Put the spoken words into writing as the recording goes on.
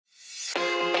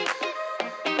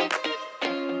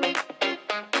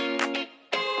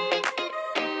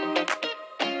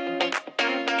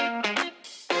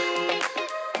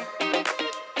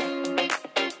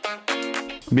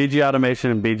BG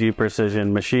Automation and BG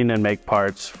Precision machine and make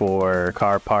parts for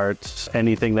car parts.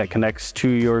 Anything that connects to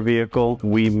your vehicle,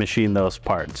 we machine those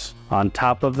parts. On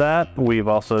top of that, we've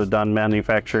also done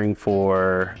manufacturing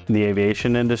for the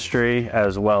aviation industry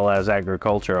as well as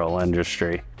agricultural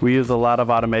industry. We use a lot of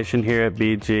automation here at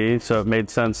BG, so it made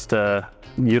sense to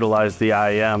utilize the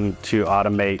IM to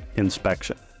automate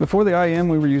inspection. Before the IM,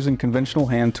 we were using conventional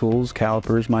hand tools,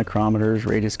 calipers, micrometers,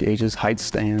 radius gauges, height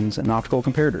stands, and optical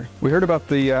comparator. We heard about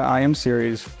the IM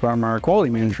series from our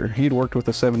quality manager. He'd worked with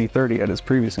the 7030 at his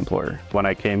previous employer. When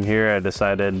I came here, I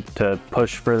decided to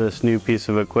push for this new piece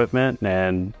of equipment,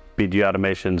 and BG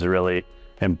Automation's really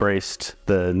embraced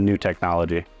the new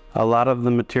technology. A lot of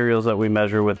the materials that we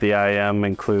measure with the IM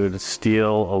include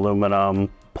steel,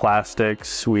 aluminum,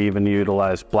 plastics. We even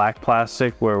utilize black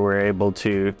plastic where we're able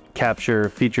to capture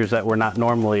features that we're not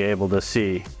normally able to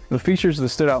see. The features that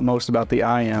stood out most about the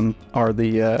IM are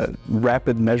the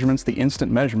rapid measurements, the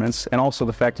instant measurements, and also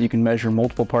the fact that you can measure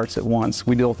multiple parts at once.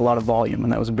 We deal with a lot of volume,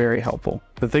 and that was very helpful.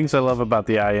 The things I love about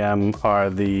the IM are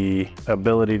the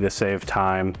ability to save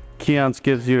time. KEYENCE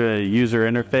gives you a user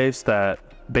interface that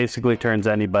basically turns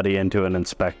anybody into an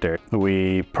inspector.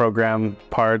 We program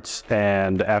parts,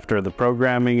 and after the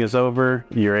programming is over,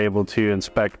 you're able to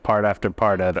inspect part after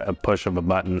part at a push of a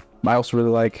button. I also really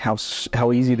like how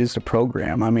easy it is to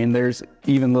program. I mean, there's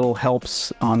even little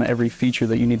helps on every feature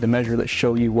that you need to measure that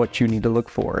show you what you need to look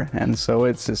for. And so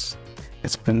it's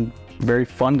been very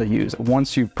fun to use.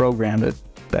 Once you've programmed it,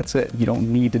 that's it. You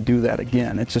don't need to do that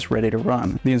again. It's just ready to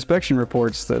run. The inspection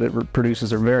reports that it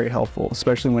produces are very helpful,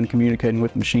 especially when communicating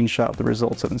with the machine shop the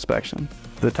results of inspection.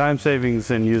 The time savings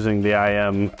in using the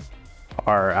IM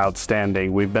are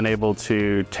outstanding. We've been able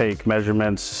to take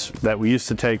measurements that we used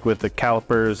to take with the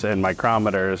calipers and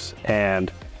micrometers,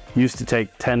 and used to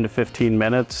take 10 to 15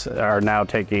 minutes, are now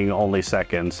taking only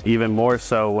seconds. Even more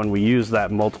so when we use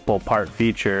that multiple part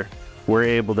feature, we're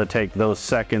able to take those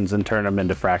seconds and turn them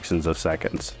into fractions of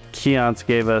seconds. KEYENCE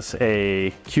gave us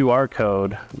a QR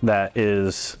code that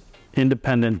is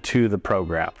independent to the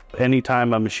program.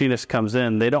 Anytime a machinist comes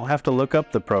in, they don't have to look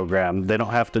up the program. They don't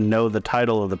have to know the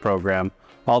title of the program.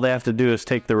 All they have to do is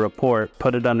take the report,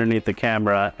 put it underneath the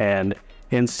camera, and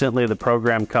instantly the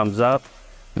program comes up.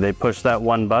 They push that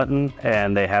one button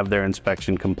and they have their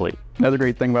inspection complete. Another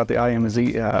great thing about the IM is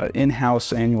the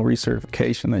in-house annual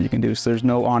recertification that you can do, so there's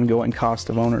no ongoing cost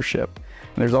of ownership.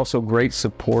 And there's also great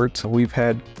support. We've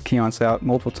had KEYENCE out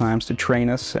multiple times to train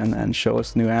us and show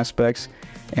us new aspects.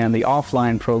 And the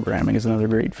offline programming is another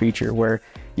great feature where,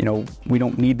 you know, we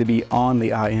don't need to be on the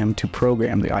IM to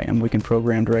program the IM. We can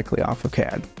program directly off of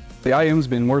CAD. The IM's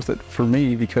been worth it for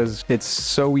me because it's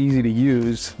so easy to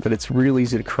use that it's real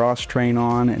easy to cross-train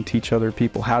on and teach other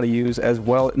people how to use as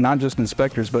well. Not just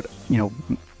inspectors, but, you know,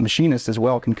 machinists as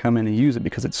well can come in and use it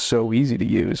because it's so easy to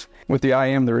use. With the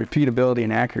IM, the repeatability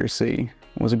and accuracy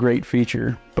was a great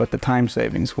feature, but the time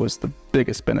savings was the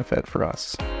biggest benefit for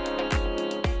us.